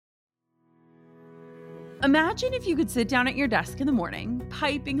Imagine if you could sit down at your desk in the morning,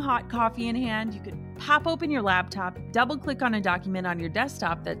 piping hot coffee in hand. You could pop open your laptop, double-click on a document on your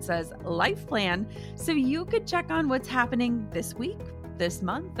desktop that says Life Plan, so you could check on what's happening this week, this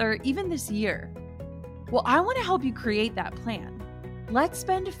month, or even this year. Well, I want to help you create that plan. Let's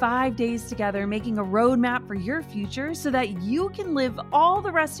spend 5 days together making a roadmap for your future so that you can live all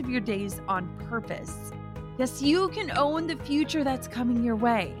the rest of your days on purpose. Yes, you can own the future that's coming your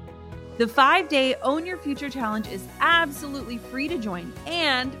way. The 5-day Own Your Future Challenge is absolutely free to join,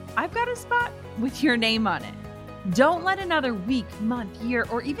 and I've got a spot with your name on it. Don't let another week, month, year,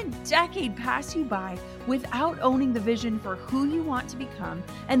 or even decade pass you by without owning the vision for who you want to become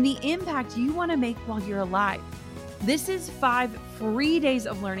and the impact you want to make while you're alive. This is 5 free days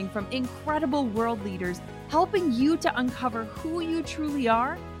of learning from incredible world leaders, helping you to uncover who you truly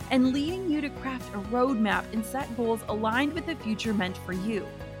are and leading you to craft a roadmap and set goals aligned with the future meant for you.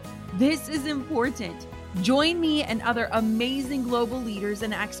 This is important. Join me and other amazing global leaders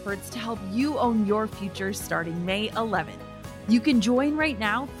and experts to help you own your future starting May 11th. You can join right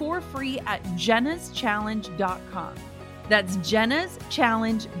now for free at jennaschallenge.com. That's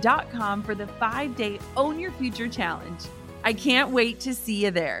jennaschallenge.com for the 5-day Own Your Future Challenge. I can't wait to see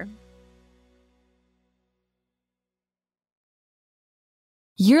you there.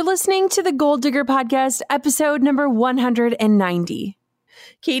 You're listening to the Goal Digger Podcast, episode number 190.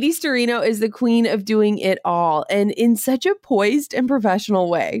 Katie Sturino is the queen of doing it all, and in such a poised and professional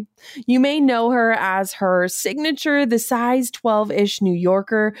way. You may know her as her signature, the size 12-ish New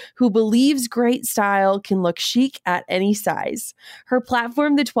Yorker who believes great style can look chic at any size. Her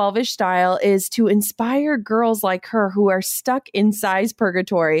platform, the 12-ish Style, is to inspire girls like her who are stuck in size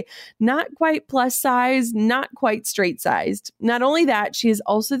purgatory, not quite plus size, not quite straight sized. Not only that, she is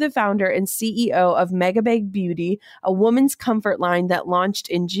also the founder and CEO of Megabag Beauty, a woman's comfort line that launched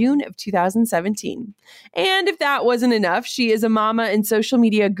in June of 2017. And if that wasn't enough, she is a mama and social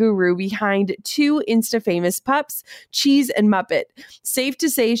media guru behind 2 Insta-famous pups, Cheese and Muppet. Safe to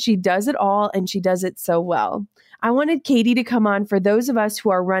say she does it all, and she does it so well. I wanted Katie to come on for those of us who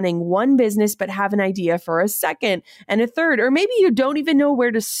are running one business but have an idea for a second and a third, or maybe you don't even know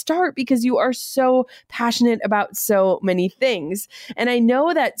where to start because you are so passionate about so many things. And I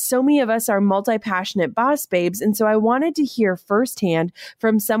know that so many of us are multi-passionate boss babes, and so I wanted to hear firsthand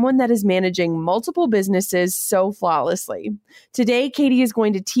from someone that is managing multiple businesses so flawlessly. Today, Katie is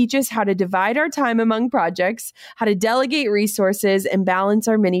going to teach us how to divide our time among projects, how to delegate resources, and balance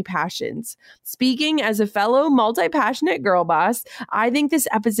our many passions. Speaking as a fellow multi-passionate girl boss, I think this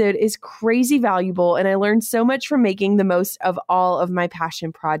episode is crazy valuable, and I learned so much from making the most of all of my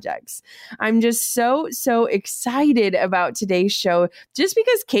passion projects. I'm just so excited about today's show, just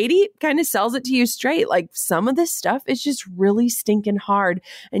because Katie kind of sells it to you straight. Like, some of this stuff is just really stinking hard,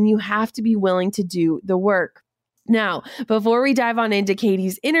 and you have to be willing to do the work. Now, before we dive on into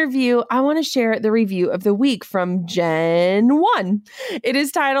Katie's interview, I want to share the review of the week from Gen 1. It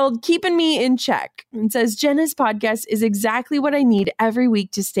is titled Keeping Me in Check. It says, Jenna's podcast is exactly what I need every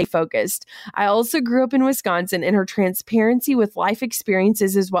week to stay focused. I also grew up in Wisconsin, and her transparency with life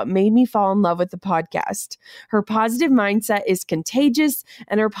experiences is what made me fall in love with the podcast. Her positive mindset is contagious,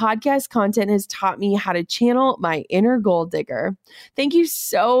 and her podcast content has taught me how to channel my inner goal digger. Thank you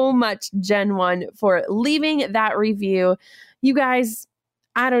so much, Gen 1, for leaving that review. You guys,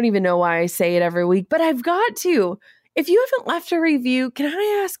 I don't even know why I say it every week, but I've got to. If you haven't left a review, can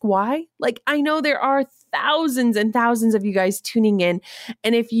I ask why? Like, I know there are thousands and thousands of you guys tuning in.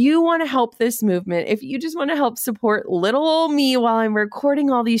 And if you want to help this movement, if you just want to help support little old me while I'm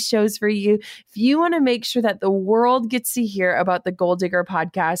recording all these shows for you, if you want to make sure that the world gets to hear about the Goal Digger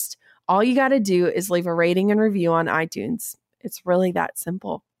podcast, all you got to do is leave a rating and review on iTunes. It's really that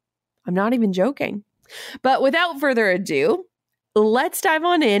simple. I'm not even joking. But without further ado, let's dive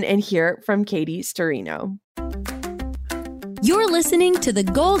on in and hear from Katie Sturino. You're listening to the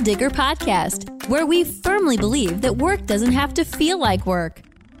Goal Digger Podcast, where we firmly believe that work doesn't have to feel like work.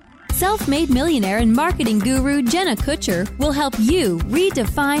 Self-made millionaire and marketing guru Jenna Kutcher will help you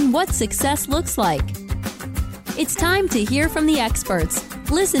redefine what success looks like. It's time to hear from the experts,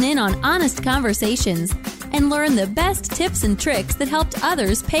 listen in on honest conversations, and learn the best tips and tricks that helped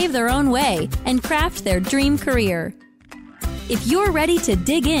others pave their own way and craft their dream career. If you're ready to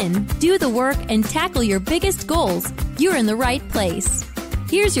dig in, do the work, and tackle your biggest goals, you're in the right place.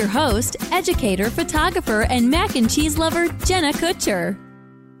 Here's your host, educator, photographer, and mac and cheese lover, Jenna Kutcher.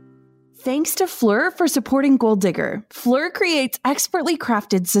 Thanks to Fleur for supporting Gold Digger. Fleur creates expertly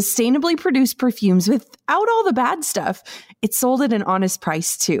crafted, sustainably produced perfumes without all the bad stuff. It's sold at an honest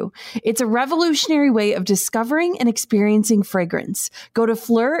price, too. It's a revolutionary way of discovering and experiencing fragrance. Go to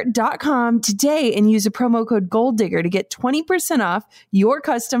Fleur.com today and use a promo code Gold Digger to get 20% off your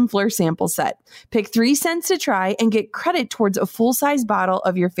custom Fleur sample set. Pick 3 cents to try and get credit towards a full-size bottle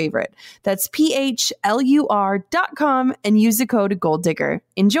of your favorite. That's PHLUR.com and use the code Gold Digger.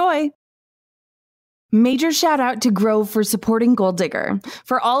 Enjoy! Major shout out to Grove for supporting Gold Digger.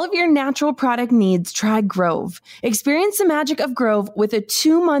 For all of your natural product needs, try Grove. Experience the magic of Grove with a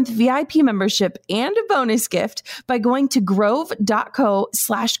 2-month VIP membership and a bonus gift by going to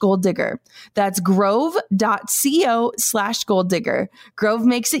grove.co/golddigger. That's grove.co/golddigger. Grove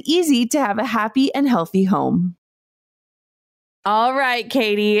makes it easy to have a happy and healthy home. All right,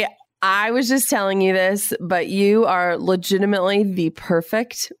 Katie. I was just telling you this, but you are legitimately the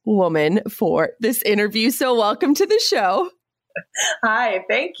perfect woman for this interview. So welcome to the show. Hi,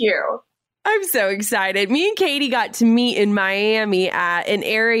 thank you. I'm so excited. Me and Katie got to meet in Miami at an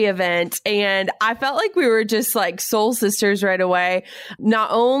Aerie event, and I felt like we were just like soul sisters right away. Not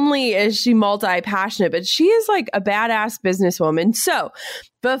only is she multi-passionate, but she is like a badass businesswoman. So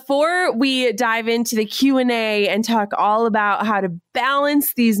before we dive into the Q&A and talk all about how to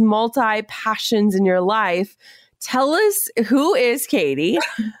balance these multi-passions in your life, tell us, who is Katie?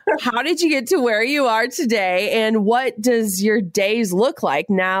 How did you get to where you are today? And what does your days look like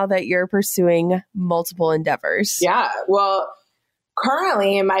now that you're pursuing multiple endeavors? Yeah, well,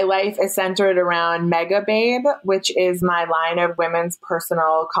 currently my life is centered around Mega Babe, which is my line of women's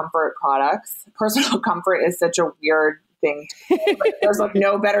personal comfort products. Personal comfort is such a weird thing. There's like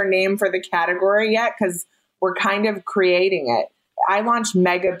no better name for the category yet because we're kind of creating it. I launched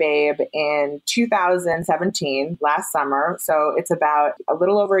Mega Babe in 2017, last summer. So it's about a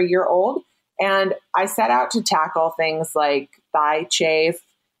little over a year old. And I set out to tackle things like thigh chafe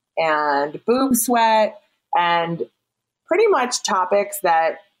and boob sweat and pretty much topics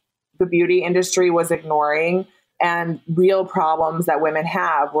that the beauty industry was ignoring, and real problems that women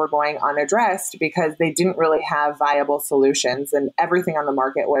have were going unaddressed because they didn't really have viable solutions. And everything on the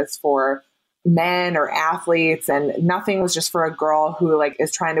market was for men or athletes, and nothing was just for a girl who like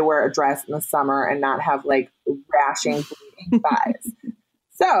is trying to wear a dress in the summer and not have like rashing bleeding thighs.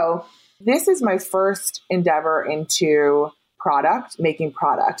 So this is my first endeavor into making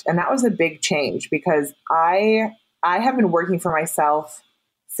product. And that was a big change because I have been working for myself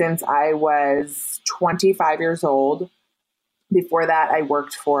since I was 25 years old. Before that, I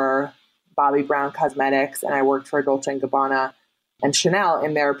worked for Bobbi Brown Cosmetics and I worked for Dolce & Gabbana and Chanel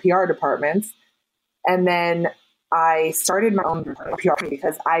in their PR departments. And then I started my own PR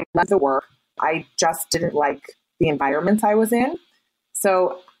because I loved the work. I just didn't like the environments I was in.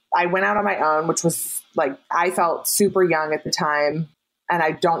 So I went out on my own, which was like, I felt super young at the time. And I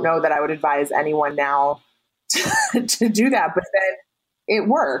don't know that I would advise anyone now to do that, but then it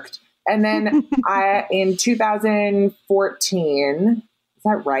worked. And then in 2014, is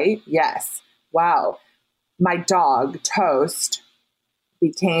that right? Yes. Wow. My dog, Toast,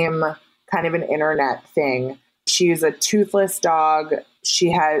 became kind of an internet thing. She's a toothless dog.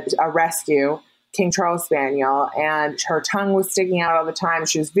 She had a rescue, King Charles Spaniel, and her tongue was sticking out all the time.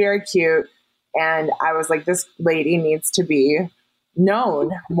 She was very cute. And I was like, this lady needs to be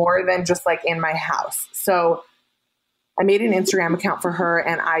known more than just like in my house. So I made an Instagram account for her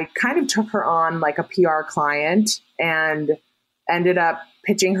and I kind of took her on like a PR client and ended up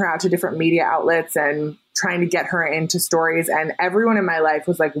pitching her out to different media outlets and trying to get her into stories. And everyone in my life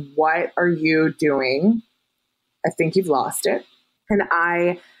was like, what are you doing? I think you've lost it. And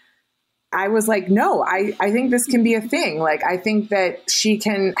I was like, no, I think this can be a thing. Like, I think that she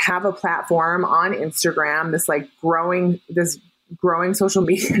can have a platform on Instagram, this growing social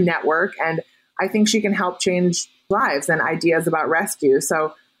media network. And I think she can help change lives and ideas about rescue.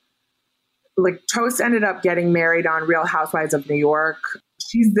 So like Toast ended up getting married on Real Housewives of New York.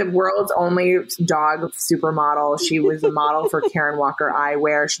 She's the world's only dog supermodel. She was a model for Karen Walker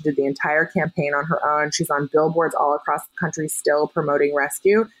Eyewear. She did the entire campaign on her own. She's on billboards all across the country still promoting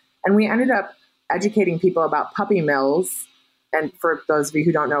rescue. And we ended up educating people about puppy mills. And for those of you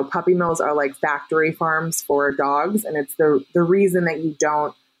who don't know, puppy mills are like factory farms for dogs. And it's the reason that you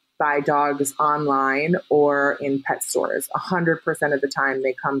don't buy dogs online or in pet stores. 100% of the time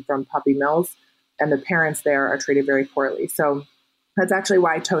they come from puppy mills and the parents there are treated very poorly. So that's actually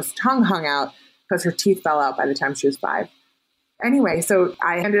why Toast's tongue hung out, because her teeth fell out by the time she was 5. Anyway, so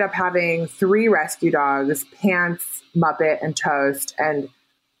I ended up having 3 rescue dogs, Pants, Muppet, and Toast. And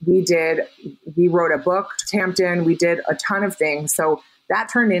we wrote a book, Tampton. We did a ton of things. So that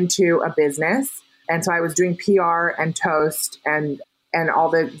turned into a business. And so I was doing PR and Toast and all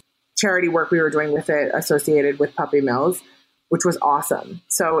the charity work we were doing with it associated with Puppy Mills, which was awesome.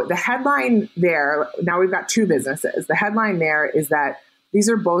 So the headline there, now we've got two businesses. The headline there is that these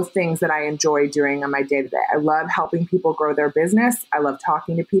are both things that I enjoy doing on my day-to-day. I love helping people grow their business. I love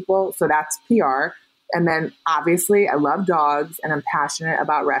talking to people. So that's PR. And then obviously I love dogs and I'm passionate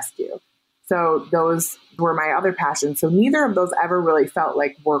about rescue. So those were my other passions. So neither of those ever really felt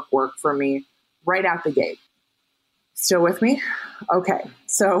like work for me right out the gate. Still with me? Okay.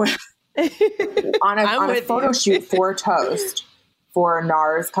 So on a photo shoot for Toast for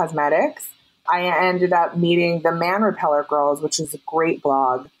NARS Cosmetics, I ended up meeting the Man Repeller Girls, which is a great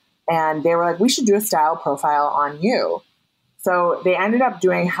blog. And they were like, we should do a style profile on you. So they ended up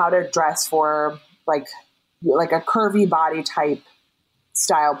doing how to dress for like a curvy body type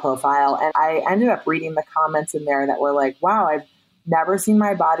style profile. And I ended up reading the comments in there that were like, wow, I've never seen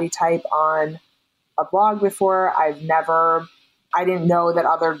my body type on a blog before. I didn't know that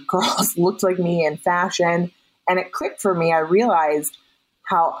other girls looked like me in fashion. And it clicked for me. I realized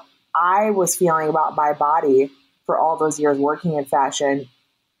how I was feeling about my body for all those years working in fashion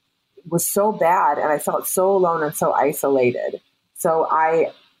was so bad. And I felt so alone and so isolated. So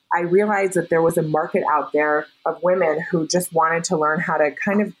I realized that there was a market out there of women who just wanted to learn how to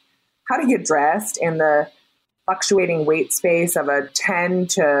get dressed in the fluctuating weight space of a 10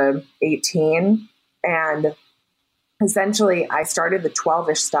 to 18. And essentially I started the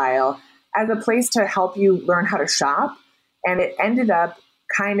 12-ish style as a place to help you learn how to shop. And it ended up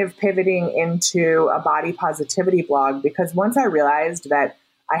kind of pivoting into a body positivity blog because once I realized that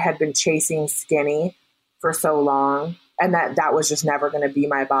I had been chasing skinny for so long and that was just never going to be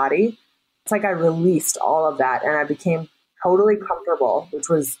my body, it's like I released all of that and I became totally comfortable, which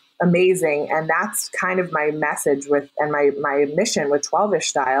was amazing. And that's kind of my message and my mission with 12-ish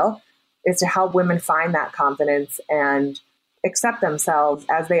style is to help women find that confidence and accept themselves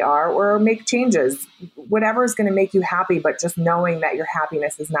as they are or make changes, whatever is going to make you happy, but just knowing that your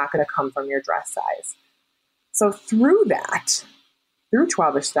happiness is not going to come from your dress size. So through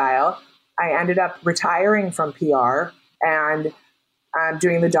 12-ish style, I ended up retiring from PR and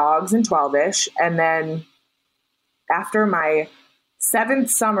doing the dogs in 12-ish. And then after my 7th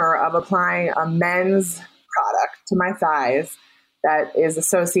summer of applying a men's product to my thighs that is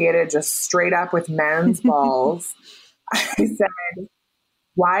associated just straight up with men's balls, I said,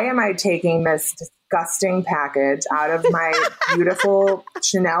 why am I taking this disgusting package out of my beautiful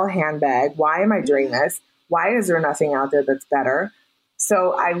Chanel handbag? Why am I doing this? Why is there nothing out there that's better?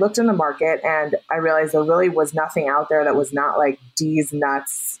 So I looked in the market and I realized there really was nothing out there that was not like D's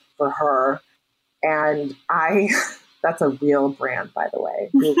Nuts for her. And that's a real brand, by the way.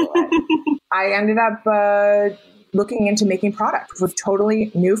 Google it. I ended up looking into making product, which was totally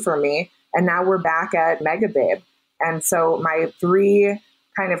new for me. And now we're back at Megababe. And so my 3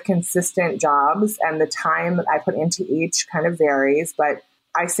 kind of consistent jobs and the time I put into each kind of varies, but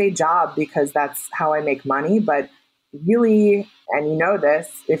I say job because that's how I make money. But really, and you know this,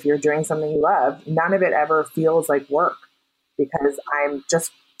 if you're doing something you love, none of it ever feels like work because I'm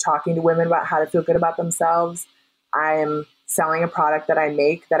just talking to women about how to feel good about themselves. I'm selling a product that I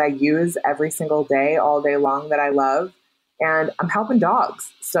make that I use every single day, all day long that I love. And I'm helping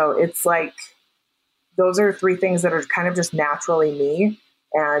dogs. So it's like, those are 3 things that are kind of just naturally me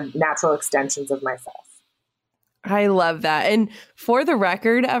and natural extensions of myself. I love that. And for the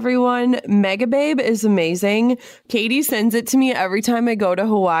record, everyone, Megababe is amazing. Katie sends it to me every time I go to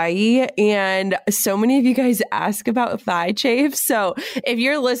Hawaii. And so many of you guys ask about thigh chafe. So if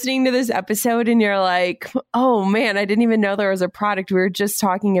you're listening to this episode and you're like, oh man, I didn't even know there was a product. We were just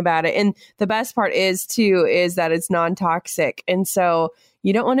talking about it. And the best part is that it's non-toxic. And so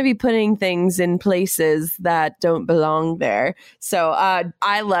you don't want to be putting things in places that don't belong there. So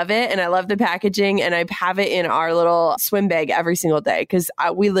I love it. And I love the packaging. And I have it in our little swim bag every single day because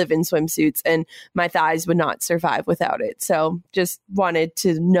we live in swimsuits and my thighs would not survive without it. So just wanted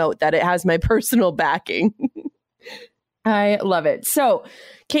to note that it has my personal backing. I love it. So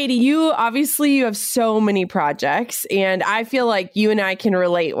Katie, you have so many projects and I feel like you and I can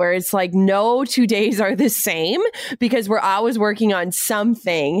relate where it's like no 2 days are the same because we're always working on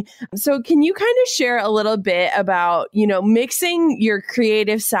something. So can you kind of share a little bit about, mixing your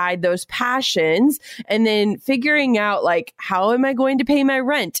creative side, those passions, and then figuring out like, how am I going to pay my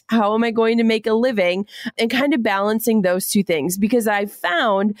rent? How am I going to make a living? And kind of balancing those 2 things because I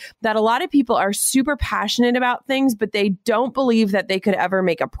found that a lot of people are super passionate about things, but they don't believe that they could ever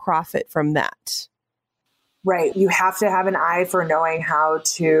make a profit from that. Right. You have to have an eye for knowing how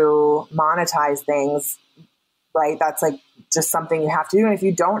to monetize things right? That's like just something you have to do. And if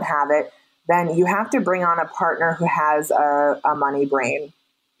you don't have it, then you have to bring on a partner who has a money brain.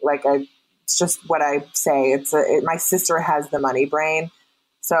 It's just what I say. My sister has the money brain.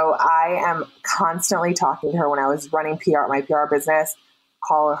 So I am constantly talking to her when I was running my PR business,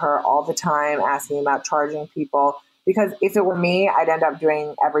 call her all the time, asking about charging people. Because if it were me, I'd end up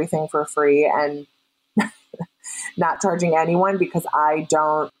doing everything for free and not charging anyone, because I'm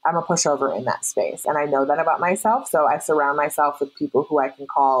a pushover in that space. And I know that about myself. So I surround myself with people who I can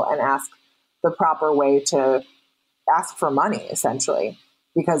call and ask the proper way to ask for money, essentially,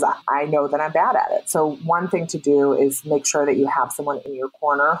 because I know that I'm bad at it. So one thing to do is make sure that you have someone in your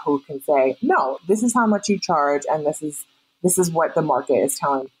corner who can say, no, this is how much you charge. And this is what the market is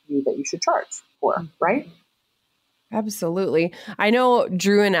telling you that you should charge for, right? Absolutely. I know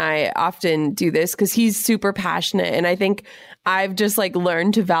Drew and I often do this because he's super passionate. And I think I've just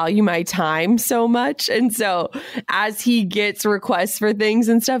learned to value my time so much. And so as he gets requests for things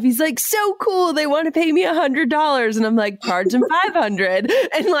and stuff, he's like, so cool. They want to pay me $100. And I'm like, charge them $500.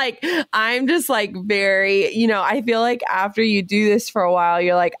 And I'm just very, I feel like after you do this for a while,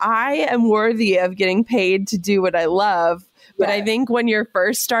 you're like, I am worthy of getting paid to do what I love. But I think when you're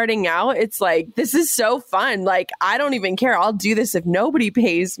first starting out, it's this is so fun. I don't even care. I'll do this if nobody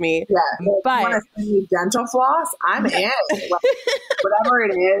pays me. Yeah. But you want to send me dental floss? I'm in. Whatever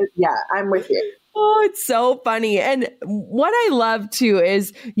it is. Yeah, I'm with you. Oh, it's so funny. And what I love too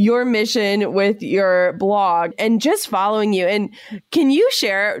is your mission with your blog and just following you. And can you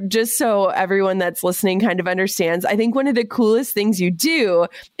share, just so everyone that's listening kind of understands, I think one of the coolest things you do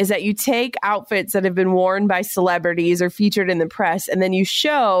is that you take outfits that have been worn by celebrities or featured in the press, and then you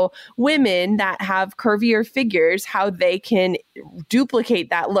show women that have curvier figures how they can duplicate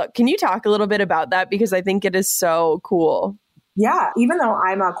that look. Can you talk a little bit about that? Because I think it is so cool. Yeah, even though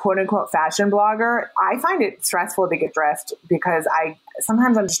I'm a quote unquote fashion blogger, I find it stressful to get dressed because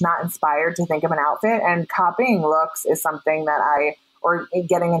sometimes I'm just not inspired to think of an outfit, and copying looks is something that or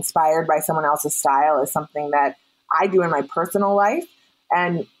getting inspired by someone else's style is something that I do in my personal life.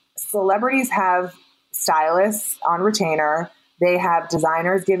 And celebrities have stylists on retainer. They have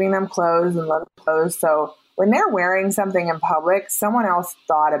designers giving them clothes and love clothes. So when they're wearing something in public, someone else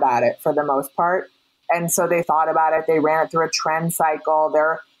thought about it for the most part. And so they thought about it. They ran it through a trend cycle.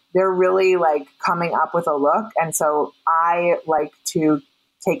 They're really coming up with a look. And so I like to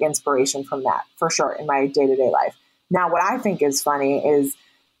take inspiration from that for sure in my day-to-day life. Now, what I think is funny is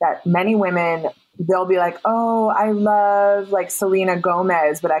that many women, they'll be like, oh, I love Selena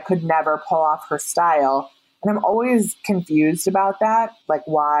Gomez, but I could never pull off her style. And I'm always confused about that.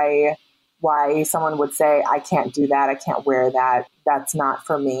 Why someone would say, I can't do that. I can't wear that. That's not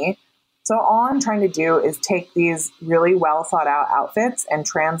for me. So all I'm trying to do is take these really well thought out outfits and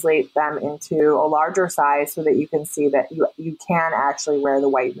translate them into a larger size so that you can see that you can actually wear the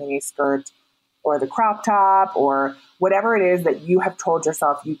white mini skirt or the crop top or whatever it is that you have told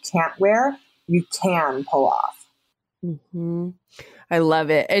yourself you can't wear, you can pull off. Mm-hmm. I love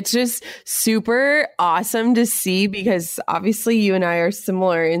it. It's just super awesome to see because obviously you and I are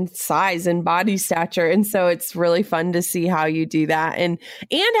similar in size and body stature. And so it's really fun to see how you do that and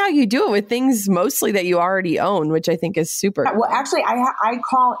how you do it with things mostly that you already own, which I think is super. Well, actually, I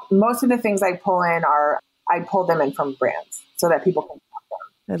call most of the things I pull them in from brands so that people can shop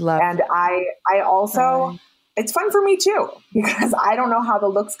them. I love And I also, it's fun for me too, because I don't know how the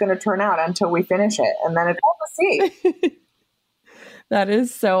look's going to turn out until we finish it. And then it's all to see. That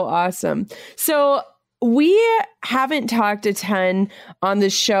is so awesome. So we haven't talked a ton on the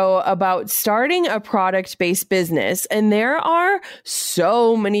show about starting a product-based business. And there are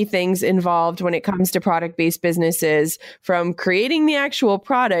so many things involved when it comes to product-based businesses, from creating the actual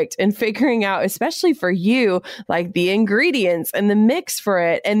product and figuring out, especially for you, the ingredients and the mix for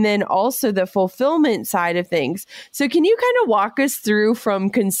it, and then also the fulfillment side of things. So can you kind of walk us through from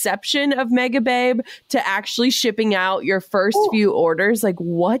conception of Megababe to actually shipping out your first few orders?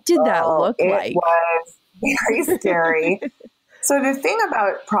 What did that look like? It was very scary. So the thing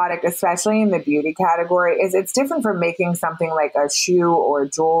about product, especially in the beauty category, is it's different from making something like a shoe or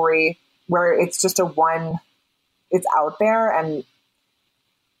jewelry where it's just it's out there. And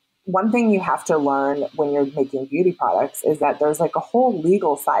one thing you have to learn when you're making beauty products is that there's a whole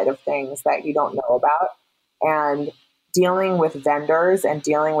legal side of things that you don't know about. And dealing with vendors and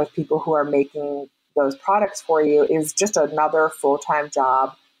dealing with people who are making those products for you is just another full-time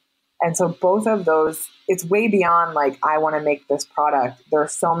job. And so both of those, it's way beyond I want to make this product. There are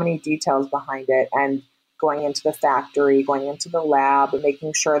so many details behind it, and going into the factory, going into the lab, and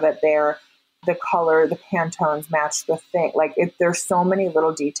making sure that the color, the Pantones match the thing. There's so many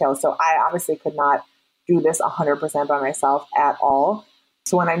little details. So I obviously could not do this 100% by myself at all.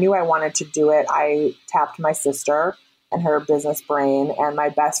 So when I knew I wanted to do it, I tapped my sister and her business brain and my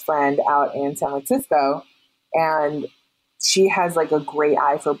best friend out in San Francisco. And she has like a great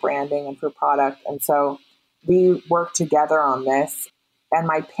eye for branding and for product. And so we worked together on this. And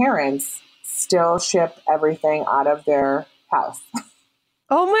my parents still ship everything out of their house.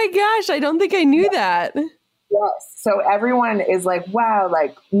 Oh my gosh, I don't think I knew that. Yes. So everyone is like, wow,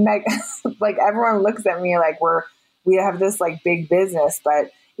 like, like everyone looks at me like we have this like big business,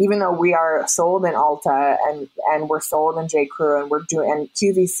 but even though we are sold in Ulta and we're sold in J. Crew and we're doing and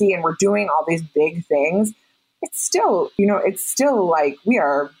QVC and we're doing all these big things, it's still, it's still like we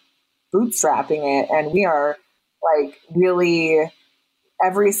are bootstrapping it and we are like really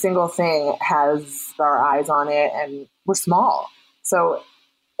every single thing has our eyes on it and we're small. So,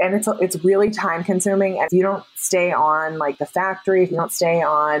 and it's really time consuming. And if you don't stay on like the factory, if you don't stay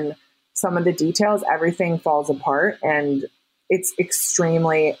on some of the details, everything falls apart and it's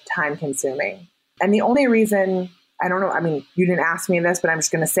extremely time consuming. And the only reason, I don't know, I mean, you didn't ask me this, but I'm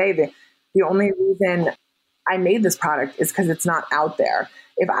just going to say that the only reason I made this product is because it's not out there.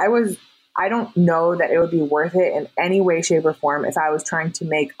 I don't know that it would be worth it in any way, shape, or form if I was trying to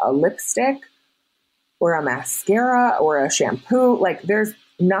make a lipstick or a mascara or a shampoo. Like there's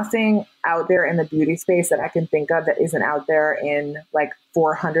nothing out there in the beauty space that I can think of that isn't out there in like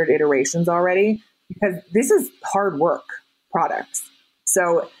 400 iterations already, because this is hard work products.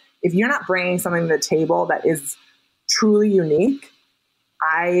 So if you're not bringing something to the table that is truly unique,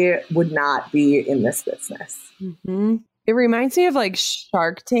 I would not be in this business. Mm-hmm. It reminds me of like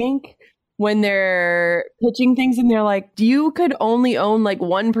Shark Tank when they're pitching things and they're like, you could only own like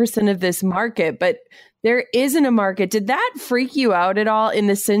 1% of this market, but there isn't a market. Did that freak you out at all in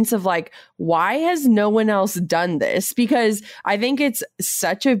the sense of like, why has no one else done this? Because I think it's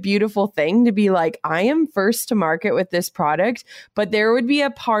such a beautiful thing to be like, I am first to market with this product, but there would be a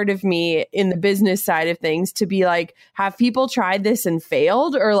part of me in the business side of things to be like, have people tried this and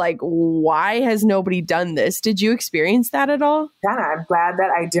failed? Or like, why has nobody done this? Did you experience that at all? Dana, I'm glad that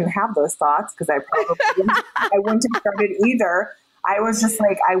I didn't have those thoughts because I wouldn't have started either. I was just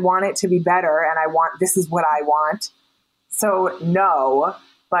like, I want it to be better and this is what I want. So no,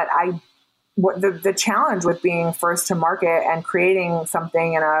 but the challenge with being first to market and creating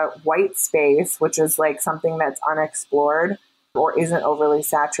something in a white space, which is like something that's unexplored or isn't overly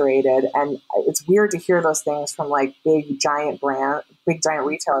saturated. And it's weird to hear those things from like big giant retailers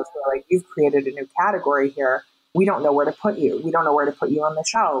who are like, you've created a new category here. We don't know where to put you. We don't know where to put you on the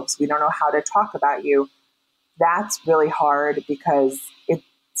shelves. We don't know how to talk about you. That's really hard because it's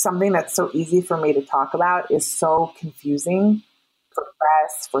something that's so easy for me to talk about is so confusing for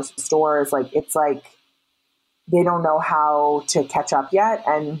press, for stores. Like, it's like they don't know how to catch up yet.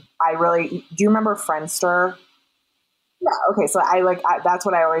 And do you remember Friendster? Yeah. Okay. So that's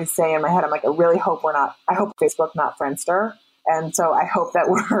what I always say in my head. I'm like, I hope Facebook, not Friendster. And so I hope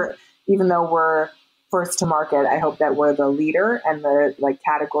that even though we're first to market, I hope that we're the leader and the like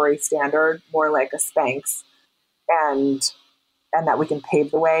category standard, more like a Spanx. And that we can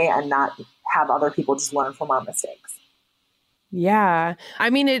pave the way and not have other people just learn from our mistakes. Yeah. I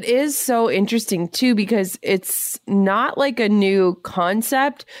mean, it is so interesting too, because it's not like a new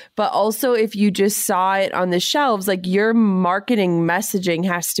concept, but also if you just saw it on the shelves, like your marketing messaging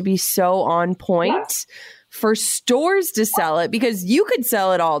has to be so on point. Yes. For stores to sell it, because you could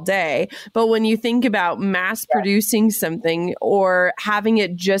sell it all day. But when you think about mass producing something or having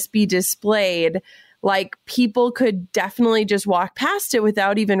it just be displayed, like people could definitely just walk past it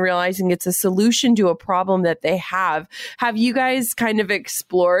without even realizing it's a solution to a problem that they have. Have you guys kind of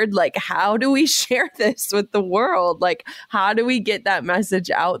explored, like, how do we share this with the world? Like, how do we get that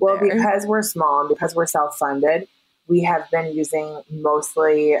message out there? Well, because we're small and because we're self-funded, we have been using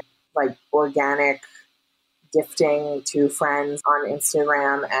mostly like organic gifting to friends on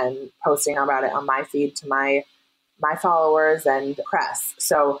Instagram and posting about it on my feed to my followers and press.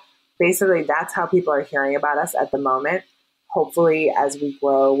 So basically, that's how people are hearing about us at the moment. Hopefully, as we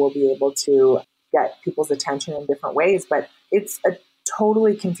grow, we'll be able to get people's attention in different ways. But it's a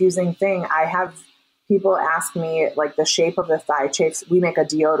totally confusing thing. I have people ask me, like, the shape of the thigh shapes. We make a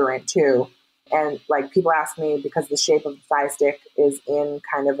deodorant, too. And, like, people ask me because the shape of the thigh stick is in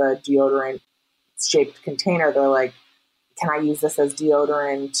kind of a deodorant-shaped container. They're like, can I use this as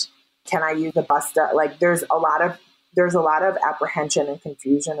deodorant? Can I use the bust? Like, there's a lot of apprehension and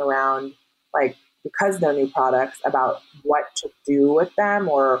confusion around, like, because they're new products, about what to do with them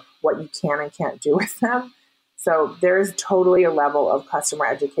or what you can and can't do with them. So there's totally a level of customer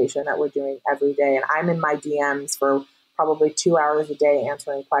education that we're doing every day. And I'm in my DMs for probably 2 hours a day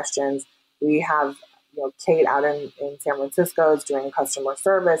answering questions. We have Kate out in San Francisco is doing customer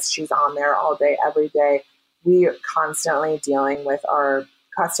service. She's on there all day, every day. We are constantly dealing with our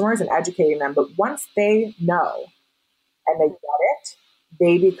customers and educating them. But once they know and they get it,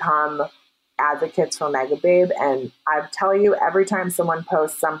 they become advocates for Megababe. And I tell you, every time someone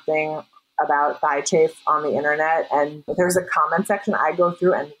posts something about thigh chafe on the internet and there's a comment section, I go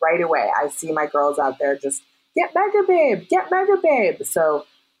through and right away I see my girls out there just get Megababe, get Megababe. So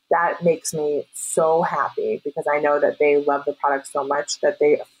that makes me so happy because I know that they love the product so much that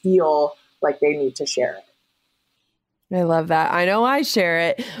they feel like they need to share it. I love that. I know I share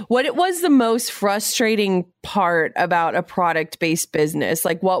it. What was the most frustrating part about a product-based business?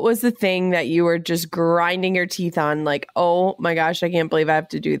 Like, what was the thing that you were just grinding your teeth on? Like, oh my gosh, I can't believe I have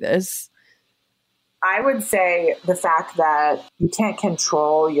to do this. I would say the fact that you can't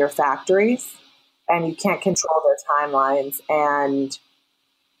control your factories and you can't control their timelines. And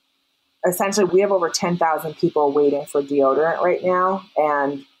essentially, we have over 10,000 people waiting for deodorant right now.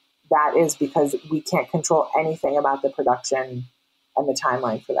 And that is because we can't control anything about the production and the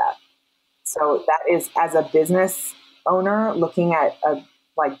timeline for that. So that is, as a business owner, looking at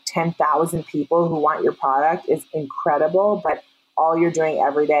like 10,000 people who want your product is incredible. But all you're doing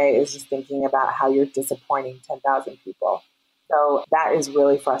every day is just thinking about how you're disappointing 10,000 people. So that is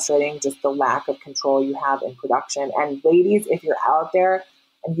really frustrating, just the lack of control you have in production. And ladies, if you're out there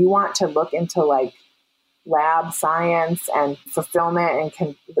and you want to look into like lab science and fulfillment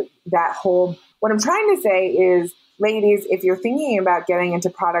and what I'm trying to say is, ladies, if you're thinking about getting into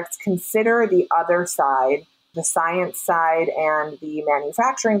products, consider the other side, the science side and the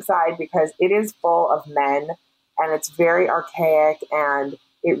manufacturing side, because it is full of men and it's very archaic and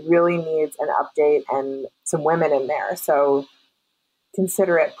it really needs an update and some women in there. So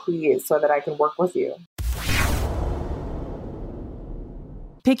consider it, please, so that I can work with you.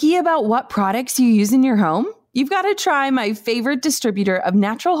 Picky about what products you use in your home? You've got to try my favorite distributor of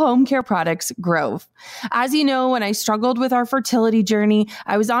natural home care products, Grove. As you know, when I struggled with our fertility journey,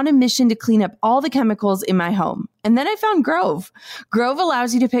 I was on a mission to clean up all the chemicals in my home. And then I found Grove. Grove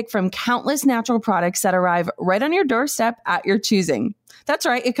allows you to pick from countless natural products that arrive right on your doorstep at your choosing. That's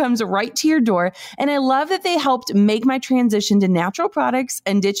right, it comes right to your door. And I love that they helped make my transition to natural products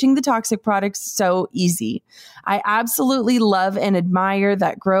and ditching the toxic products so easy. I absolutely love and admire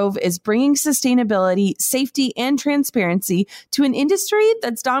that Grove is bringing sustainability, safety, and transparency to an industry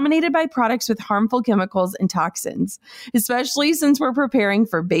that's dominated by products with harmful chemicals and toxins, especially since we're preparing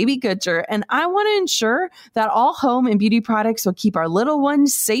for baby Goodger. And I want to ensure that all home and beauty products will keep our little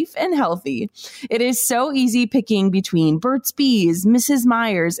ones safe and healthy. It is so easy picking between Burt's Bees, Mrs.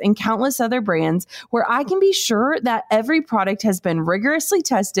 Meyer's, and countless other brands where I can be sure that every product has been rigorously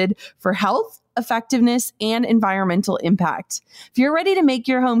tested for health, effectiveness, and environmental impact. If you're ready to make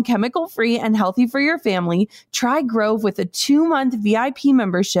your home chemical-free and healthy for your family, try Grove with a 2-month VIP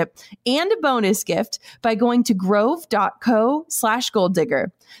membership and a bonus gift by going to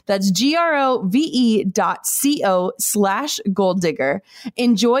grove.co/golddigger. That's grove.co/golddigger.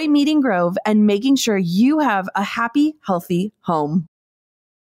 Enjoy meeting Grove and making sure you have a happy, healthy home.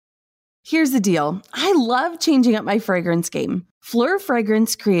 Here's the deal. I love changing up my fragrance game. Fleur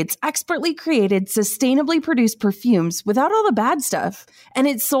Fragrance creates expertly created, sustainably produced perfumes without all the bad stuff, and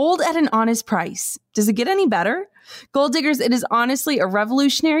it's sold at an honest price. Does it get any better? Gold Diggers, it is honestly a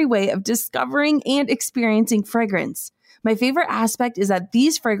revolutionary way of discovering and experiencing fragrance. My favorite aspect is that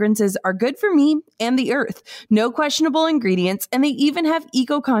these fragrances are good for me and the earth. No questionable ingredients, and they even have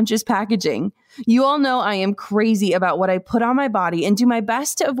eco-conscious packaging. You all know I am crazy about what I put on my body and do my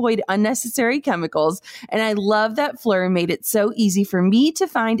best to avoid unnecessary chemicals. And I love that Fleur made it so easy for me to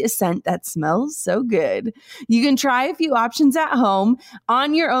find a scent that smells so good. You can try a few options at home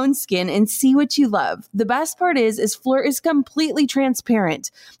on your own skin and see what you love. The best part is Fleur is completely transparent.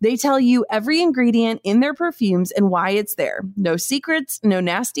 They tell you every ingredient in their perfumes and why it's there. No secrets, no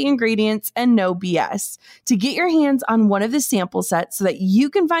nasty ingredients, and no BS. To get your hands on one of the sample sets so that you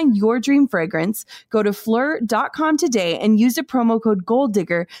can find your dream fragrance, go to fleur.com today and use the promo code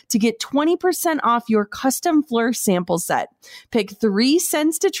GOLDDIGGER to get 20% off your custom Fleur sample set. Pick 3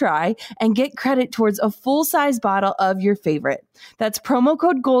 scents to try and get credit towards a full-size bottle of your favorite. That's promo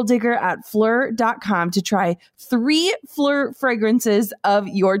code GOLDDIGGER at fleur.com to try 3 Fleur fragrances of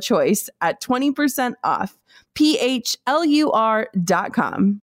your choice at 20% off. PHLUR.com.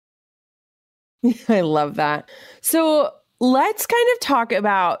 I love that. So let's kind of talk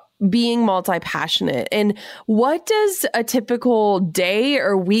about being multi-passionate. And what does a typical day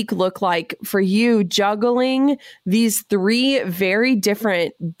or week look like for you juggling these three very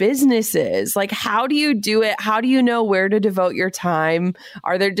different businesses? Like, how do you do it? How do you know where to devote your time?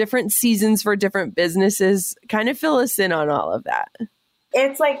 Are there different seasons for different businesses? Kind of fill us in on all of that.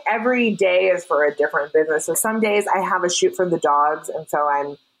 It's like every day is for a different business. So some days I have a shoot for the dogs, and so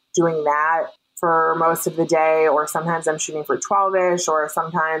I'm doing that for most of the day, or sometimes I'm shooting for 12-ish, or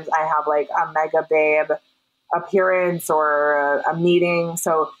sometimes I have like a Mega Babe appearance or a meeting.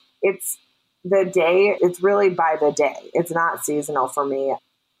 So it's the day, it's really by the day. It's not seasonal for me.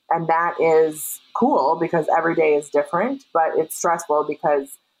 And that is cool because every day is different, but it's stressful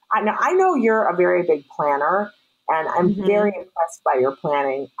because I know you're a very big planner, and I'm very impressed by your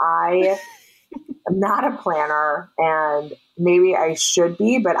planning. I am not a planner, and maybe I should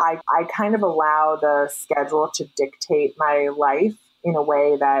be, but I kind of allow the schedule to dictate my life in a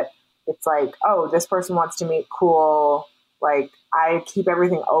way that it's like, oh, this person wants to meet, cool. Like, I keep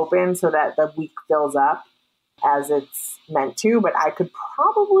everything open so that the week fills up as it's meant to, but I could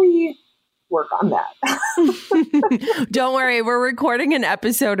probably work on that. Don't worry, we're recording an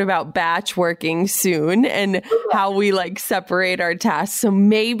episode about batch working soon and how we like separate our tasks. So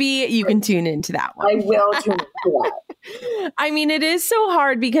maybe you can tune into that one. I will tune into that. I mean, it is so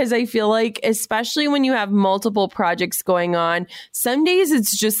hard because I feel like, especially when you have multiple projects going on, some days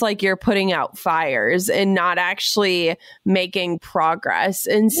it's just like you're putting out fires and not actually making progress.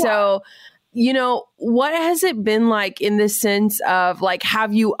 And so, you know, what has it been like in the sense of like,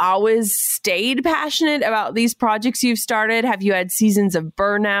 have you always stayed passionate about these projects you've started? Have you had seasons of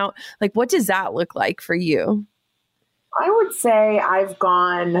burnout? Like, what does that look like for you? I would say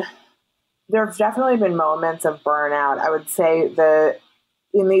there have definitely been moments of burnout. I would say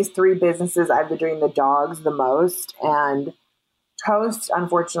in these three businesses, I've been doing the dogs the most, and Toast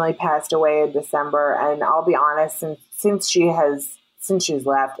unfortunately passed away in December. And I'll be honest, since she's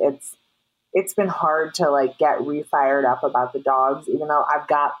left, it's been hard to like get refired up about the dogs, even though I've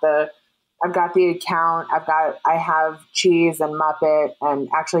got the account. I have Cheese and Muppet, and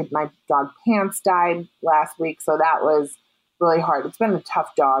actually my dog Pants died last week. So that was really hard. It's been a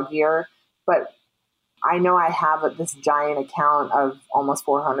tough dog year, but I know I have this giant account of almost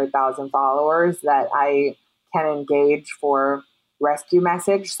 400,000 followers that I can engage for rescue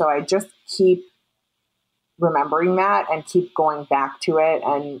message. So I just keep remembering that and keep going back to it.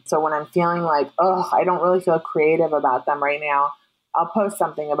 And so when I'm feeling like, oh, I don't really feel creative about them right now, I'll post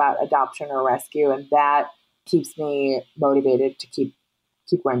something about adoption or rescue, and that keeps me motivated to keep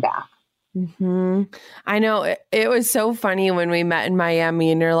going back. I know it was so funny when we met in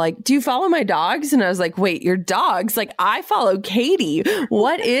Miami and you're like, do you follow my dogs? And I was like, wait, your dogs? Like, I follow Katie.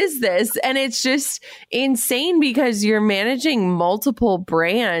 What is this? And it's just insane because you're managing multiple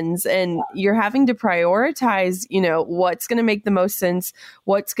brands and you're having to prioritize, you know, what's going to make the most sense,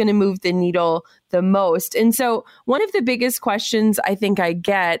 what's going to move the needle the most. And so one of the biggest questions I think I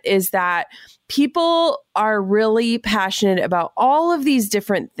get is that people are really passionate about all of these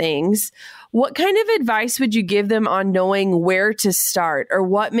different things. What kind of advice would you give them on knowing where to start or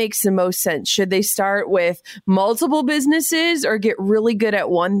what makes the most sense? Should they start with multiple businesses or get really good at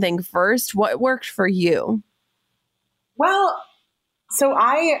one thing first? What worked for you? Well, so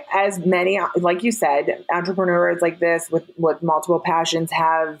as many, like you said, entrepreneurs like this with multiple passions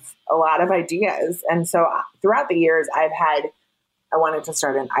have a lot of ideas. And so throughout the years, I wanted to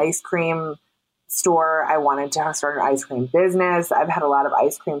start an ice cream store. I wanted to start an ice cream business. I've had a lot of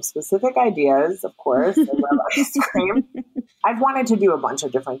ice cream specific ideas, of course. I love ice cream. I've wanted to do a bunch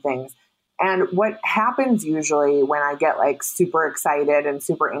of different things. And what happens usually when I get like super excited and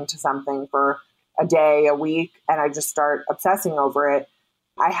super into something for a day, a week, and I just start obsessing over it,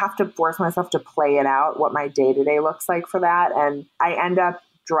 I have to force myself to play it out, what my day-to-day looks like for that. And I end up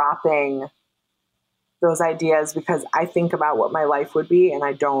dropping those ideas because I think about what my life would be and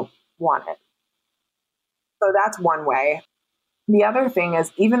I don't want it. So that's one way. The other thing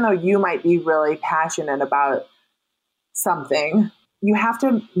is, even though you might be really passionate about something, you have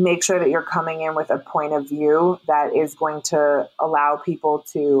to make sure that you're coming in with a point of view that is going to allow people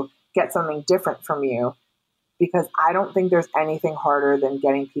to get something different from you. Because I don't think there's anything harder than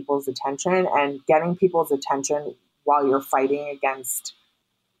getting people's attention, and getting people's attention while you're fighting against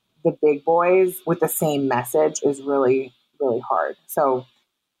the big boys with the same message is really, really hard. So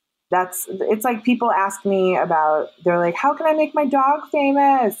it's like people ask me they're like, how can I make my dog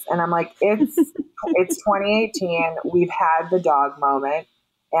famous? And I'm like, it's 2018. We've had the dog moment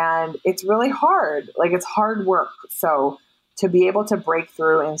and it's really hard. Like, it's hard work. So to be able to break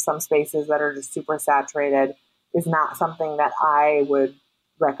through in some spaces that are just super saturated is not something that I would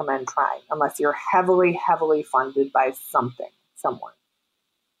recommend trying unless you're heavily, heavily funded by someone.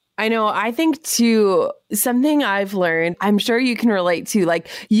 I know. I think too, something I've learned, I'm sure you can relate to, like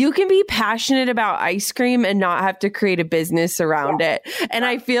you can be passionate about ice cream and not have to create a business around it. And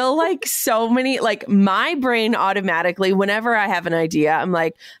I feel like so many, like my brain automatically, whenever I have an idea, I'm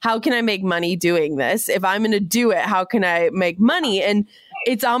like, how can I make money doing this? If I'm going to do it, how can I make money? And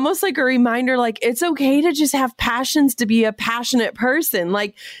it's almost like a reminder, like it's okay to just have passions, to be a passionate person.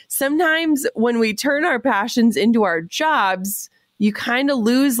 Like sometimes when we turn our passions into our jobs, you kind of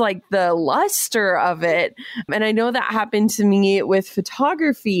lose like the luster of it. And I know that happened to me with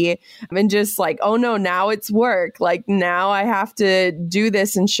photography and just like, oh no, now it's work. Like now I have to do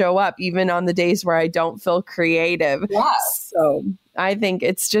this and show up even on the days where I don't feel creative. Yes. So I think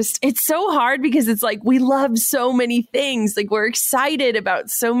it's so hard because it's like we love so many things. Like we're excited about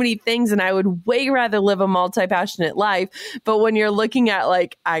so many things. And I would way rather live a multi-passionate life. But when you're looking at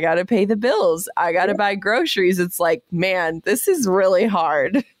like, I got to pay the bills, I got to buy groceries, it's like, man, this is really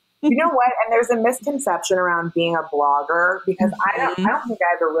hard. You know what? And there's a misconception around being a blogger because I don't think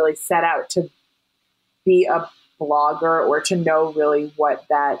I ever really set out to be a blogger or to know really what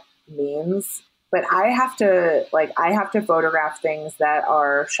that means. But I have to photograph things that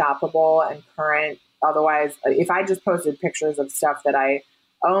are shoppable and current. Otherwise, if I just posted pictures of stuff that I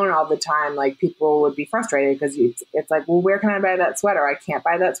own all the time, like people would be frustrated because it's like, well, where can I buy that sweater? I can't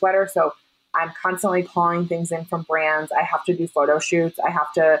buy that sweater. So I'm constantly calling things in from brands. I have to do photo shoots. I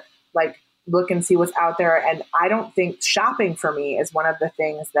have to like look and see what's out there. And I don't think shopping for me is one of the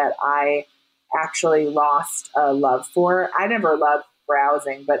things that I actually lost a love for. I never loved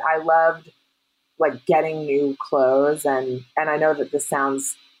browsing, but I loved like getting new clothes. And I know that this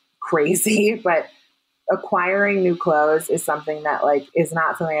sounds crazy, but acquiring new clothes is something that like is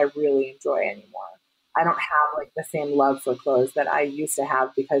not something I really enjoy anymore. I don't have like the same love for clothes that I used to have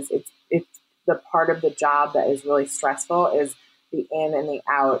because it's the part of the job that is really stressful is the in and the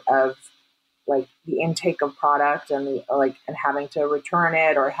out of like the intake of product and and having to return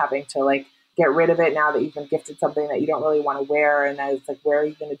it or having to like get rid of it now that you've been gifted something that you don't really want to wear. And then it's like, where are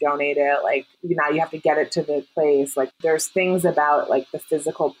you going to donate it? Like, now you have to get it to the place. Like there's things about like the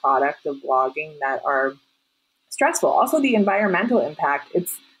physical product of blogging that are stressful. Also the environmental impact.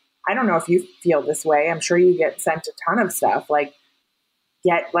 I don't know if you feel this way. I'm sure you get sent a ton of stuff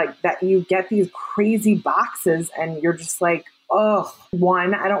you get these crazy boxes and you're just like, oh,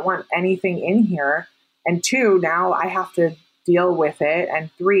 one, I don't want anything in here. And two, now I have to deal with it. And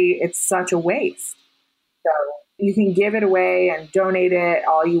three, it's such a waste. So you can give it away and donate it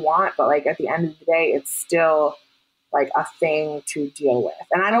all you want, but like at the end of the day, it's still like a thing to deal with.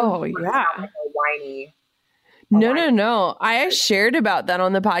 And I don't like a whiny. No. I shared about that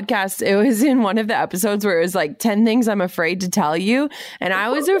on the podcast. It was in one of the episodes where it was like 10 things I'm afraid to tell you. And I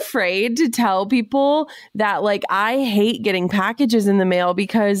was afraid to tell people that like I hate getting packages in the mail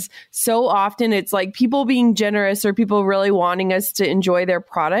because so often it's like people being generous or people really wanting us to enjoy their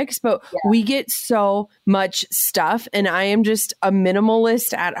products. But we get so much stuff and I am just a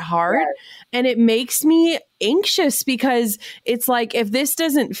minimalist at heart. Yes. And it makes me anxious because it's like, if this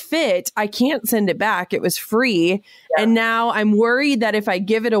doesn't fit, I can't send it back. It was free. Yeah. And now I'm worried that if I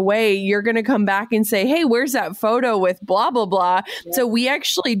give it away, you're going to come back and say, hey, where's that photo with blah, blah, blah. Yeah. So we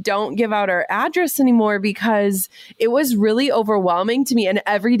actually don't give out our address anymore because it was really overwhelming to me. And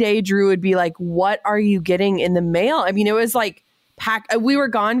every day Drew would be like, what are you getting in the mail? I mean, it was like we were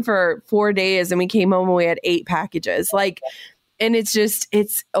gone for 4 days and we came home and we had 8 packages. And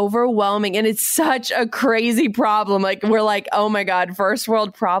it's overwhelming and it's such a crazy problem. Like we're like, oh my God, first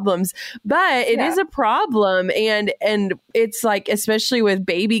world problems, but it is a problem. And it's like, especially with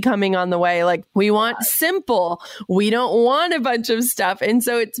baby coming on the way, like we want simple, we don't want a bunch of stuff. And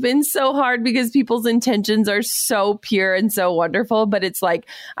so it's been so hard because people's intentions are so pure and so wonderful, but it's like,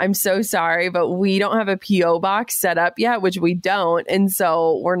 I'm so sorry, but we don't have a PO box set up yet, which we don't. And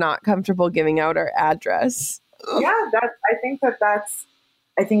so we're not comfortable giving out our address. Yeah, I think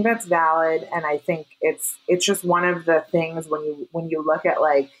that's valid, and I think it's just one of the things when you look at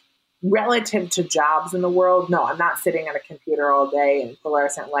like relative to jobs in the world. No, I'm not sitting at a computer all day in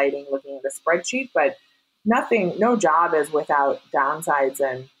fluorescent lighting looking at a spreadsheet, but no job is without downsides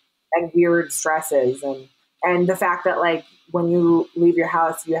and weird stresses and the fact that like when you leave your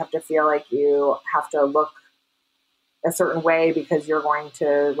house, you have to feel like you have to look a certain way because you're going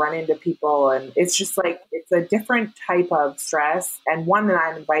to run into people. And it's just like, it's a different type of stress and one that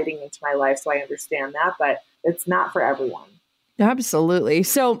I'm inviting into my life. So I understand that, but it's not for everyone. Absolutely.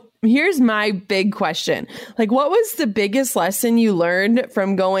 So here's my big question. Like, what was the biggest lesson you learned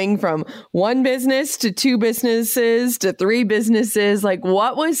from going from one business to two businesses to three businesses? Like,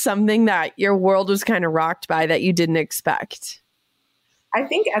 what was something that your world was kind of rocked by that you didn't expect? I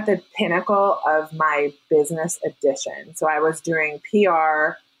think at the pinnacle of my business addition. So I was doing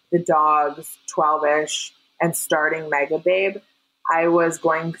PR, the dogs, 12ish, and starting Megababe. I was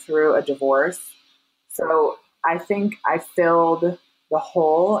going through a divorce. So I think I filled the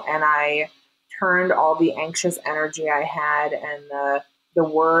hole and I turned all the anxious energy I had and the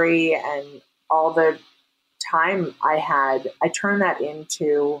worry and all the time I had, I turned that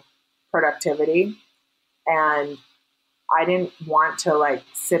into productivity. And I didn't want to like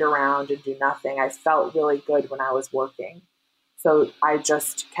sit around and do nothing. I felt really good when I was working. So I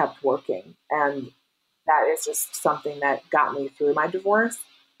just kept working. And that is just something that got me through my divorce.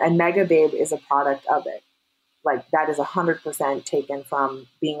 And Megababe is a product of it. Like that is 100% taken from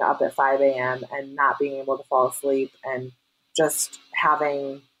being up at 5 a.m. and not being able to fall asleep and just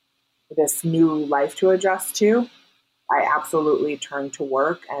having this new life to adjust to. I absolutely turned to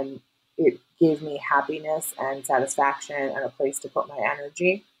work and it gave me happiness and satisfaction and a place to put my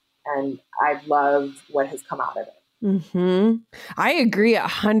energy. And I love what has come out of it. I agree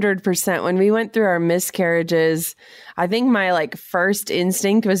 100%. When we went through our miscarriages, I think my like first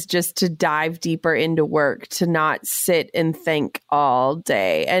instinct was just to dive deeper into work, to not sit and think all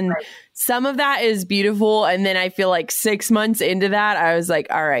day. And some of that is beautiful. And then I feel like 6 months into that, I was like,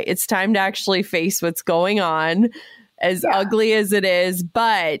 all right, it's time to actually face what's going on, as ugly as it is.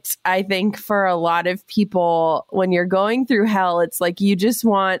 But I think for a lot of people, when you're going through hell, it's like you just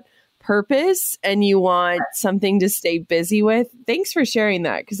want purpose and you want something to stay busy with. Thanks for sharing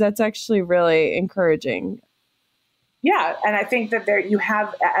that, because that's actually really encouraging. Yeah. And I think that you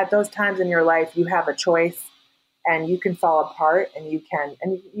have, at those times in your life, you have a choice and you can fall apart and you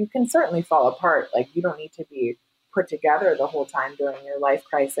can certainly fall apart. Like you don't need to be put together the whole time during your life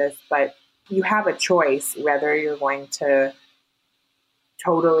crisis, but you have a choice whether you're going to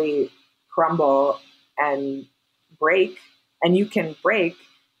totally crumble and break. And you can break,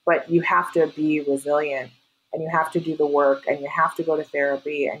 but you have to be resilient and you have to do the work and you have to go to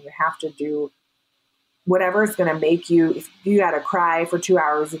therapy and you have to do whatever is going to make you, if you got to cry for 2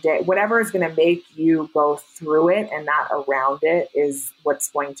 hours a day, whatever is going to make you go through it and not around it is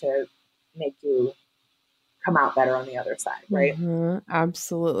what's going to make you come out better on the other side, right?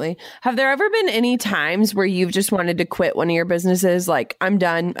 Absolutely. Have there ever been any times where you've just wanted to quit one of your businesses? Like, I'm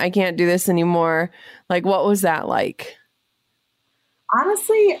done. I can't do this anymore. Like, what was that like?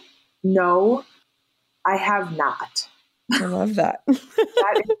 Honestly, no, I have not. I love that.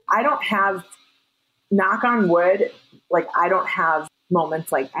 I don't have, knock on wood, like I don't have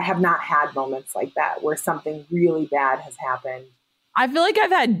moments like, I have not had moments like that where something really bad has happened. I feel like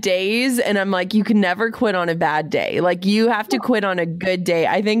I've had days and I'm like, you can never quit on a bad day. Like you have to quit on a good day.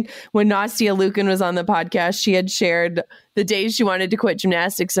 I think when Nastia Lukin was on the podcast, she had shared the days she wanted to quit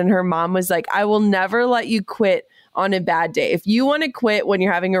gymnastics and her mom was like, I will never let you quit on a bad day. If you want to quit when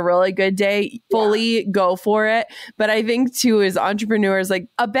you're having a really good day, fully go for it. But I think too, as entrepreneurs, like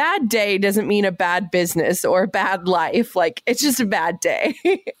a bad day doesn't mean a bad business or a bad life. Like it's just a bad day.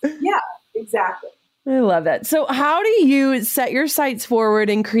 Yeah, exactly. I love that. So how do you set your sights forward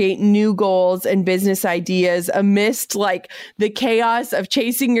and create new goals and business ideas amidst like the chaos of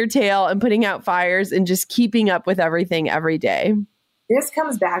chasing your tail and putting out fires and just keeping up with everything every day? This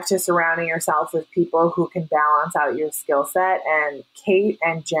comes back to surrounding yourself with people who can balance out your skill set. And Kate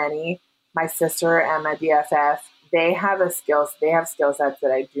and Jenny, my sister and my BFF, they have skill sets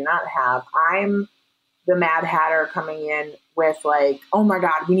that I do not have. I'm the Mad Hatter coming in with like, oh my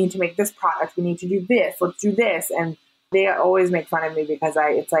God, we need to make this product. We need to do this. Let's do this. And they always make fun of me because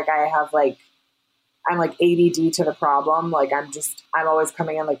I'm like ADD to the problem. Like I'm always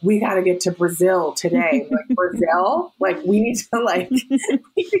coming in like, we got to get to Brazil today. Like Brazil, like we need to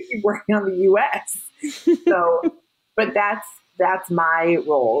keep working on the US. So, but that's my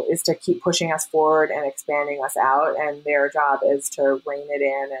role, is to keep pushing us forward and expanding us out. And their job is to rein it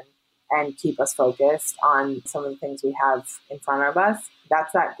in and keep us focused on some of the things we have in front of us.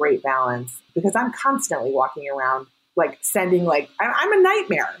 That's that great balance, because I'm constantly walking around like sending I'm a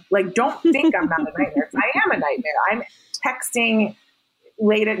nightmare. Like, don't think I'm not a nightmare. I am a nightmare. I'm texting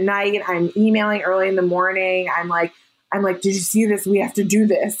late at night. I'm emailing early in the morning. I'm like, did you see this? We have to do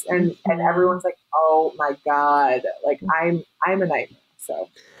this. And everyone's like, oh my God. Like I'm a nightmare. So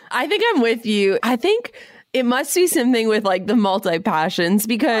I think I'm with you. I think It must be something with like the multi-passions,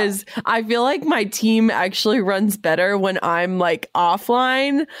 because I feel like my team actually runs better when I'm like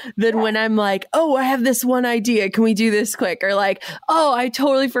offline than when I'm like, oh, I have this one idea. Can we do this quick? Or like, oh, I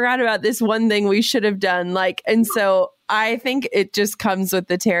totally forgot about this one thing we should have done. Like, and so I think it just comes with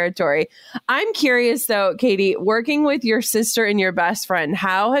the territory. I'm curious though, Katie, working with your sister and your best friend,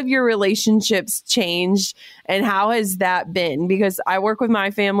 how have your relationships changed and how has that been? Because I work with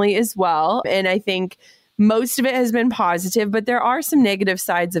my family as well. And I think most of it has been positive, but there are some negative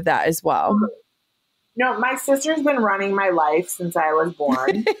sides of that as well. No, my sister's been running my life since I was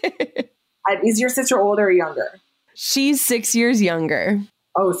born. Is your sister older or younger? She's 6 years younger.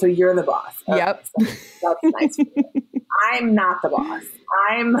 Oh, so you're the boss. Okay, Yep. so that's nice for you. I'm not the boss.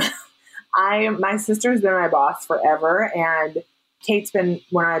 My sister's been my boss forever, and Kate's been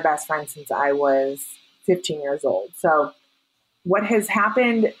one of my best friends since I was 15 years old. So what has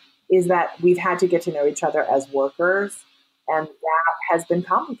happened is that we've had to get to know each other as workers, and that has been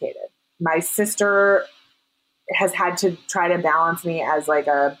complicated. My sister has had to try to balance me as like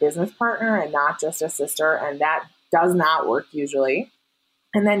a business partner and not just a sister, and that does not work usually.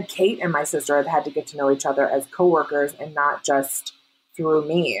 And then Kate and my sister have had to get to know each other as coworkers and not just through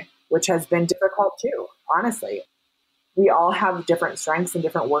me, which has been difficult too, honestly. We all have different strengths and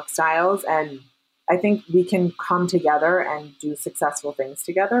different work styles, and I think we can come together and do successful things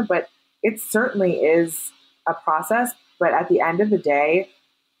together, but it certainly is a process. But at the end of the day,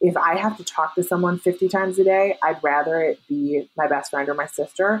 if I have to talk to someone 50 times a day, I'd rather it be my best friend or my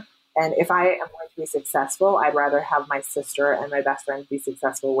sister. And if I am going to be successful, I'd rather have my sister and my best friend be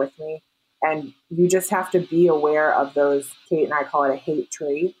successful with me. And you just have to be aware of those, Kate and I call it a hate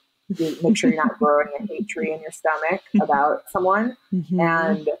tree. You make sure you're not growing a hate tree in your stomach about someone. Mm-hmm.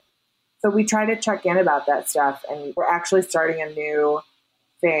 And so we try to check in about that stuff. And we're actually starting a new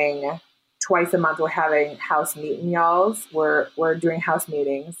thing. Twice a month, we're having house meeting y'alls. We're doing house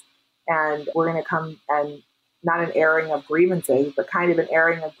meetings, and we're going to come and not an airing of grievances, but kind of an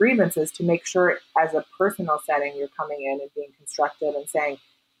airing of grievances to make sure as a personal setting, you're coming in and being constructive and saying,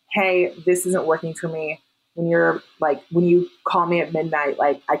 hey, this isn't working for me. When when you call me at midnight,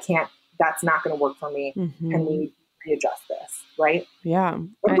 like that's not going to work for me. Mm-hmm. Can we readjust this? Right? Yeah.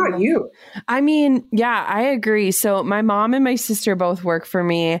 What about you? I mean, yeah, I agree. So my mom and my sister both work for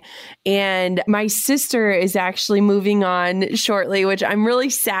me, and my sister is actually moving on shortly, which I'm really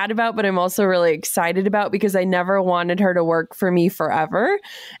sad about, but I'm also really excited about because I never wanted her to work for me forever.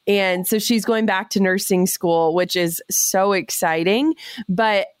 And so she's going back to nursing school, which is so exciting.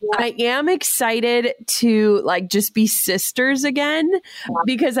 But I am excited to like just be sisters again,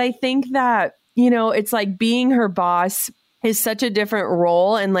 because I think that, you know, it's like being her boss is such a different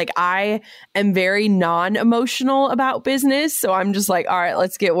role. And like, I am very non-emotional about business. So I'm just like, all right,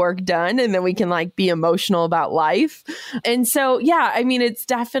 let's get work done. And then we can like be emotional about life. And so, yeah, I mean, it's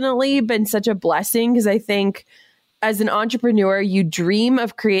definitely been such a blessing, because I think as an entrepreneur, you dream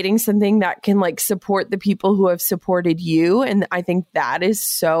of creating something that can like support the people who have supported you. And I think that is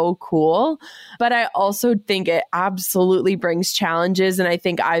so cool. But I also think it absolutely brings challenges. And I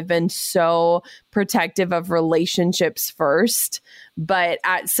think I've been so protective of relationships first. But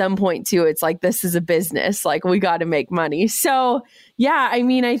at some point too, it's like, this is a business, like we got to make money. So yeah, I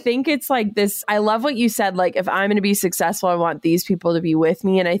mean, I think it's like this. I love what you said. Like, if I'm going to be successful, I want these people to be with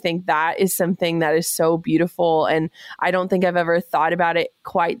me. And I think that is something that is so beautiful. And I don't think I've ever thought about it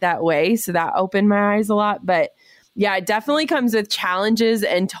quite that way. So that opened my eyes a lot. But yeah, it definitely comes with challenges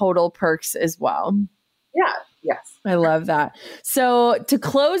and total perks as well. Yeah. Yes. I love that. So to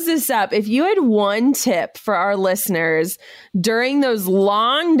close this up, if you had one tip for our listeners during those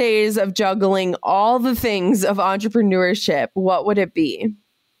long days of juggling all the things of entrepreneurship, what would it be?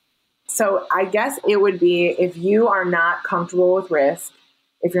 So I guess it would be, if you are not comfortable with risk,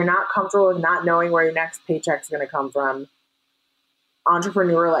 if you're not comfortable with not knowing where your next paycheck is going to come from,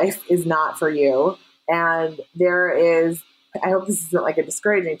 entrepreneur life is not for you. And there is, I hope this isn't like a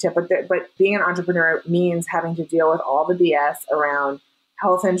discouraging tip, but being an entrepreneur means having to deal with all the BS around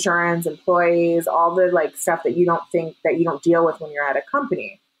health insurance, employees, all the like stuff that you don't deal with when you're at a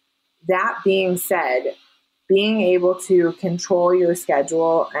company. That being said, being able to control your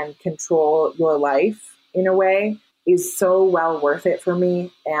schedule and control your life in a way is so well worth it for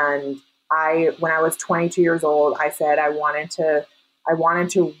me. And when I was 22 years old, I said I wanted to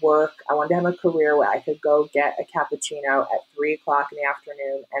work. I wanted to have a career where I could go get a cappuccino at 3:00 in the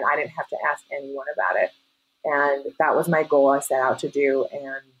afternoon, and I didn't have to ask anyone about it. And that was my goal I set out to do.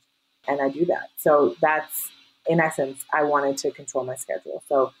 And I do that. So that's, in essence, I wanted to control my schedule.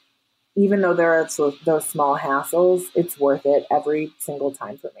 So even though there are those small hassles, it's worth it every single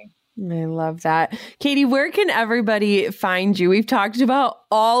time for me. I love that. Katie, where can everybody find you? We've talked about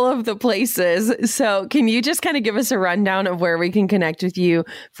all of the places. So can you just kind of give us a rundown of where we can connect with you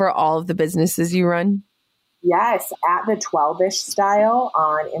for all of the businesses you run? Yes, at the 12ish Style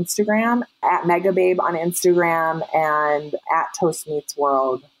on Instagram, at Megababe on Instagram, and at Toast Meets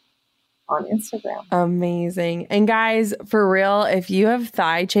World on Instagram. Amazing. And guys, for real, if you have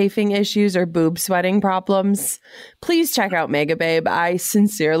thigh chafing issues or boob sweating problems, please check out Megababe. I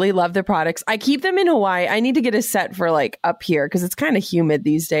sincerely love the products. I keep them in Hawaii. I need to get a set for like up here because it's kind of humid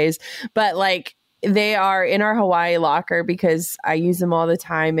these days. But like they are in our Hawaii locker because I use them all the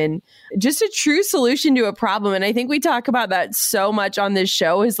time, and just a true solution to a problem. And I think we talk about that so much on this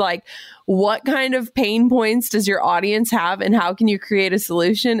show is like, what kind of pain points does your audience have and how can you create a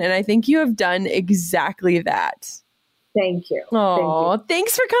solution? And I think you have done exactly that. Thank you. Oh,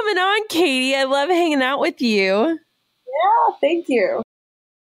 thanks for coming on, Katie. I love hanging out with you. Yeah, thank you.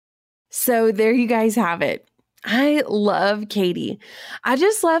 So there you guys have it. I love Katie. I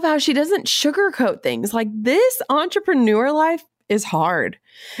just love how she doesn't sugarcoat things. Like, this entrepreneur life is hard.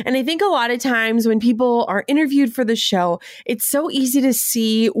 And I think a lot of times when people are interviewed for the show, it's so easy to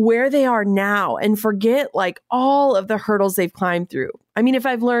see where they are now and forget like all of the hurdles they've climbed through. I mean, if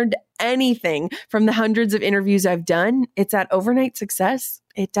I've learned anything from the hundreds of interviews I've done, it's that overnight success,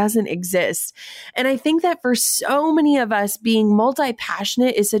 it doesn't exist. And I think that for so many of us, being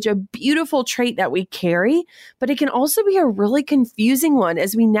multi-passionate is such a beautiful trait that we carry, but it can also be a really confusing one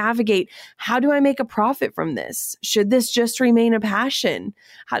as we navigate, how do I make a profit from this? Should this just remain a passion?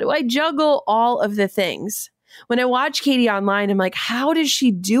 How do I juggle all of the things? When I watch Katie online, I'm like, how does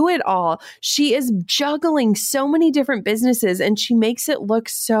she do it all? She is juggling so many different businesses and she makes it look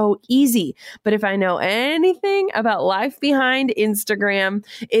so easy. But if I know anything about life behind Instagram,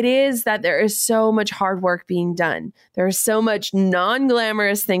 it is that there is so much hard work being done. There is so much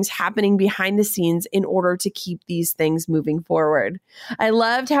non-glamorous things happening behind the scenes in order to keep these things moving forward. I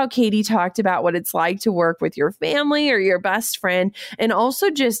loved how Katie talked about what it's like to work with your family or your best friend, and also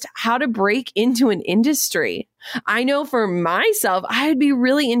just how to break into an industry. I know for myself, I'd be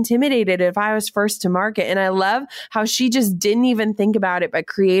really intimidated if I was first to market. And I love how she just didn't even think about it, but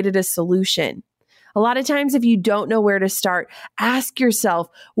created a solution. A lot of times, if you don't know where to start, ask yourself,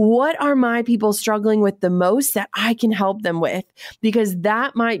 what are my people struggling with the most that I can help them with? Because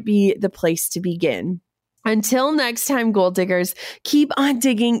that might be the place to begin. Until next time, goal diggers, keep on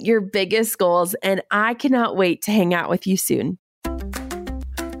digging your biggest goals. And I cannot wait to hang out with you soon.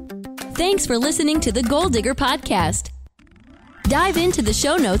 Thanks for listening to the Goal Digger Podcast. Dive into the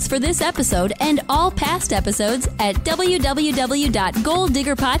show notes for this episode and all past episodes at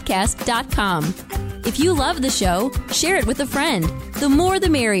www.goaldiggerpodcast.com. If you love the show, share it with a friend. The more the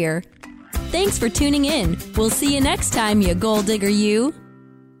merrier. Thanks for tuning in. We'll see you next time, you goal digger you.